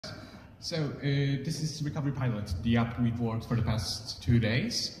This is Recovery Pilot, the app we've worked for the past 2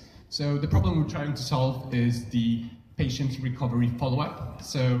 days. So the problem we're trying to solve is the patient recovery follow-up.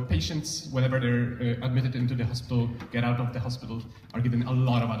 So patients, whenever they're admitted into the hospital, get out of the hospital, are given a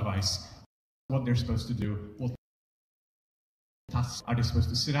lot of advice. What they're supposed to do, what tasks are they supposed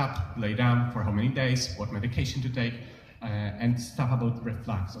to sit up, lay down, for how many days, what medication to take, and stuff about red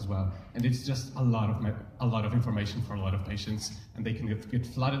flags as well. And it's just a lot of information for a lot of patients, and they can get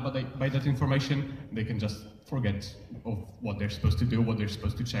flooded by that information. And they can just forget of what they're supposed to do, what they're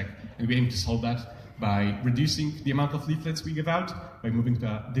supposed to check. And we aim to solve that by reducing the amount of leaflets we give out, by moving to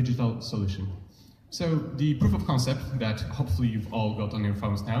a digital solution. So the proof of concept that hopefully you've all got on your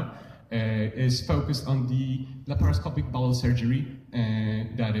phones now is focused on the laparoscopic bowel surgery,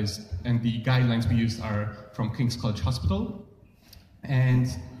 and the guidelines we use are from King's College Hospital. And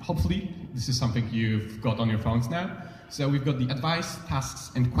hopefully this is something you've got on your phones now. So we've got the advice,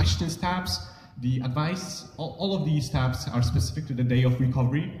 tasks, and questions tabs. The advice, all of these tabs are specific to the day of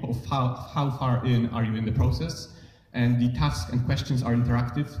recovery, of how far in are you in the process. And the tasks and questions are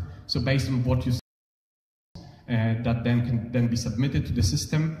interactive. So based on what you that then can then be submitted to the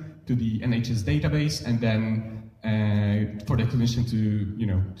system, to the NHS database, and then for the clinician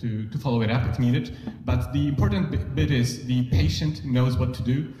to follow it up if needed. But the important bit is the patient knows what to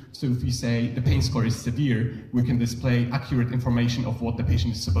do. So if we say the pain score is severe, we can display accurate information of what the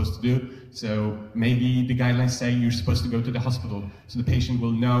patient is supposed to do. So maybe the guidelines say you're supposed to go to the hospital. So the patient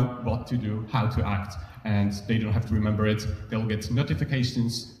will know what to do, how to act, and they don't have to remember it. They'll get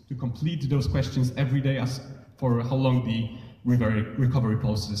notifications to complete those questions every day as for how long the recovery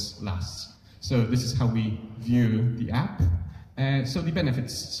process lasts. So this is how we view the app. So the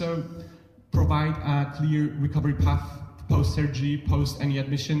benefits. So provide a clear recovery path post-surgery, post any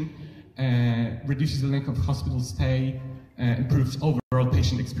admission, reduces the length of hospital stay, improves overall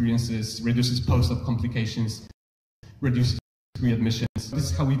patient experiences, reduces post-op complications, reduces readmissions.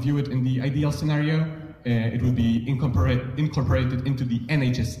 This is how we view it in the ideal scenario. It will be incorporated into the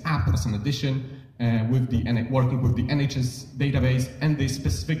NHS app as an addition, working with the NHS database and the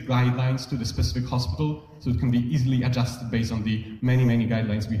specific guidelines to the specific hospital, so it can be easily adjusted based on the many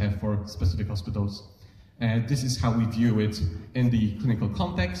guidelines we have for specific hospitals. This is how we view it in the clinical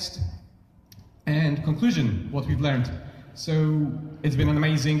context. And conclusion, what we've learned. So it's been an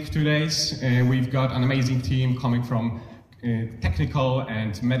amazing 2 days. We've got an amazing team coming from technical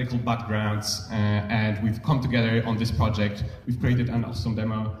and medical backgrounds, and we've come together on this project. We've created an awesome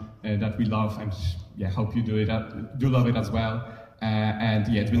demo that we love, and hope you do love it as well.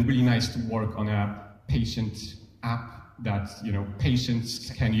 It's been really nice to work on a patient app that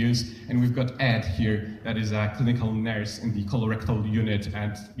patients can use. And we've got Ed here, that is a clinical nurse in the colorectal unit,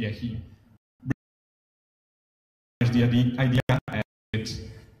 and he brings the idea and it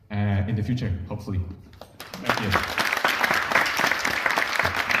in the future, hopefully. Thank you.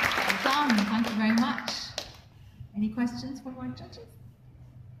 Well done. Thank you very much. Any questions from our judges?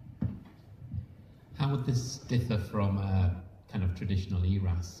 How would this differ from a kind of traditional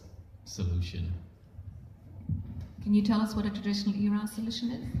ERAS solution? Can you tell us what a traditional ERAS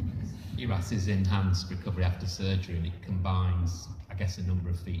solution is? ERAS is enhanced recovery after surgery, and it combines, I guess, a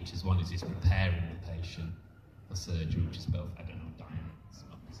number of features. One is it's preparing the patient for surgery, which is both, diet,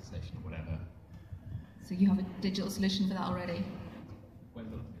 cessation, or whatever. So you have a digital solution for that already?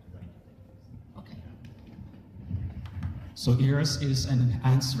 Okay. So ERAS is an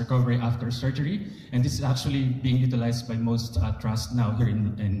enhanced recovery after surgery, and this is actually being utilized by most trusts now here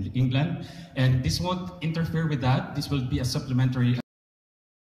in England. And this won't interfere with that. This will be a supplementary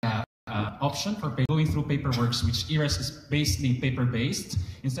option for going through paperwork, which ERAS is basically paper-based.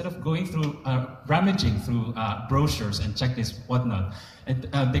 Instead of going through rummaging through brochures and checklists, whatnot, and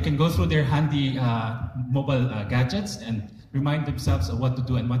they can go through their handy mobile gadgets and remind themselves of what to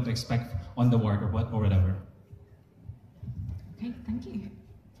do and what to expect on the ward or whatever. Okay, thank you.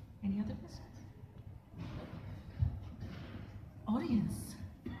 Any other questions? Audience.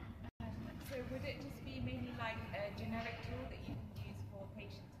 So would it just be mainly like a generic tool that you can use for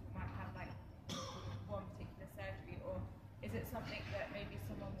patients who might have like one particular surgery, or is it something that maybe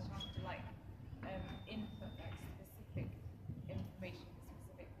someone will have to like input like specific information for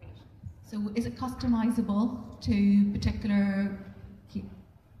specific patients? So is it customizable to particular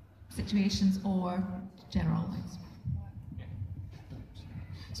situations or generalized?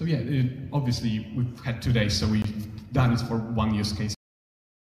 So obviously we've had 2 days, so we've done it for one use case.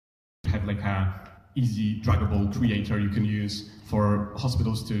 We have like a easy draggable creator you can use for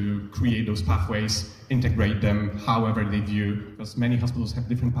hospitals to create those pathways, integrate them however they view, because many hospitals have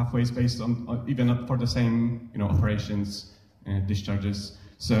different pathways based on even for the same operations and discharges.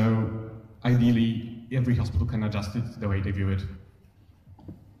 So ideally, every hospital can adjust it the way they view it.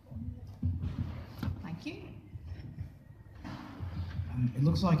 Thank you. It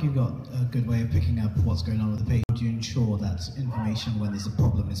looks like you've got a good way of picking up what's going on with the patient. How do you ensure that information, when there's a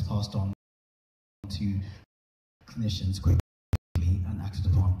problem, is passed on to clinicians quickly and acted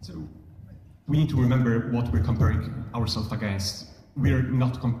upon? So we need to remember what we're comparing ourselves against. We're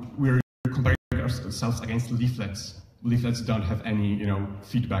comparing ourselves against leaflets. Leaflets don't have any,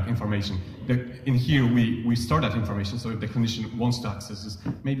 feedback information. In here, we store that information, so if the clinician wants to access this,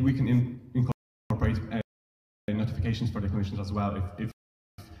 maybe we can incorporate notifications for the clinicians as well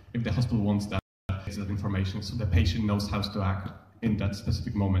if the hospital wants that information, so the patient knows how to act in that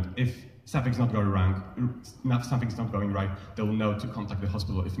specific moment. If something's not going right, they will know to contact the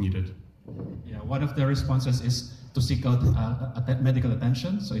hospital if needed. Yeah, one of the responses is to seek out medical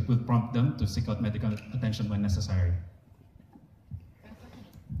attention, so it will prompt them to seek out medical attention when necessary.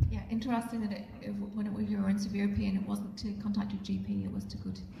 Yeah, interesting that when you were in severe pain, it wasn't to contact your GP, it was to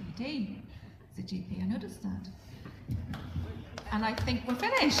go to ED as a GP. I noticed that. And I think we're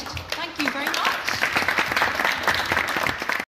finished. Thank you very much.